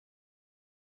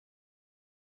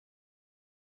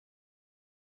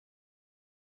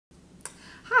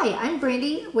Hi, I'm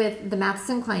Brandy with the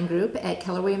Mathison-Klein Group at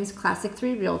Keller Williams Classic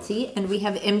 3 Realty, and we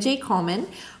have MJ Coleman,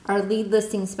 our lead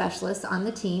listing specialist on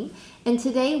the team. And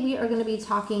today we are going to be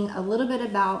talking a little bit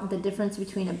about the difference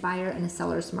between a buyer and a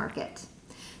seller's market.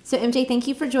 So MJ, thank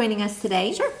you for joining us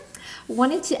today. Sure.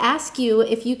 Wanted to ask you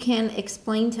if you can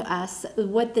explain to us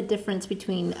what the difference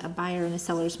between a buyer and a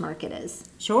seller's market is.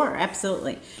 Sure,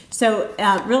 absolutely. So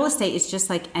real estate is just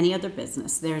like any other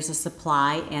business. There's a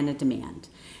supply and a demand.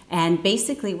 And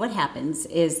basically what happens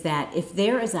is that if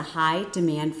there is a high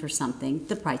demand for something,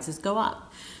 the prices go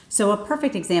up. So a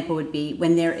perfect example would be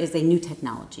when there is a new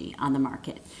technology on the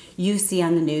market. You see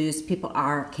on the news people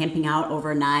are camping out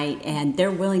overnight and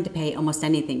they're willing to pay almost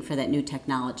anything for that new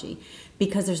technology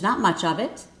because there's not much of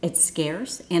it, it's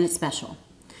scarce, and it's special.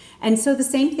 And so the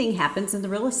same thing happens in the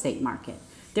real estate market.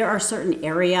 There are certain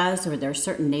areas or there are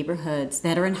certain neighborhoods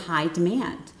that are in high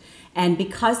demand. And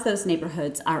because those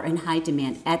neighborhoods are in high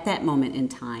demand at that moment in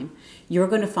time, you're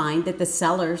going to find that the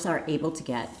sellers are able to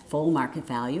get full market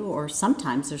value, or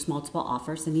sometimes there's multiple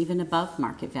offers and even above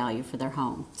market value for their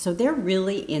home. So they're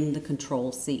really in the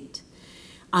control seat.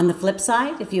 On the flip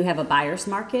side, if you have a buyer's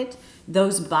market,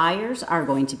 those buyers are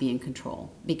going to be in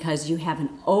control because you have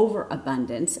an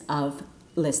overabundance of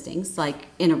listings. Like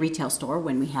in a retail store,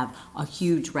 when we have a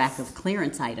huge rack of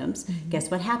clearance items, guess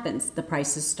what happens? The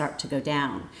prices start to go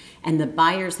down, and the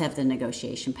buyers have the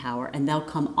negotiation power, and they'll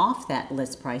come off that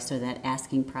list price or that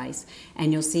asking price,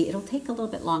 and you'll see it'll take a little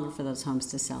bit longer for those homes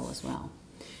to sell as well.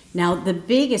 Now, the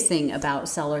biggest thing about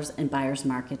sellers and buyers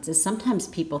markets is sometimes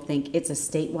people think it's a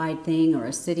statewide thing or a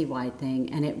citywide thing,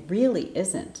 and it really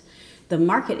isn't. The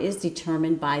market is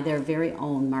determined by their very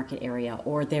own market area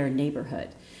or their neighborhood.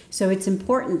 So it's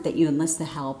important that you enlist the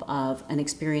help of an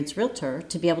experienced realtor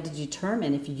to be able to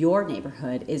determine if your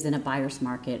neighborhood is in a buyer's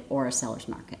market or a seller's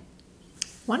market.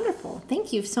 Wonderful.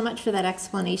 Thank you so much for that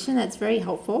explanation. That's very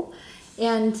helpful.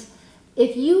 And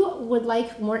if you would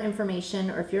like more information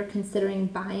or if you're considering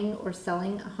buying or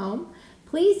selling a home,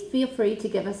 please feel free to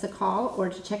give us a call or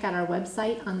to check out our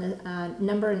website on the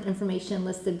number and information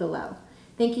listed below.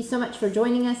 Thank you so much for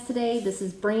joining us today. This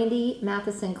is Brandy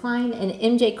Mathison-Klein and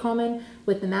MJ Coleman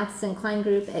with the Mathison-Klein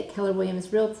Group at Keller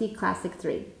Williams Realty Classic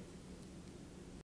 3.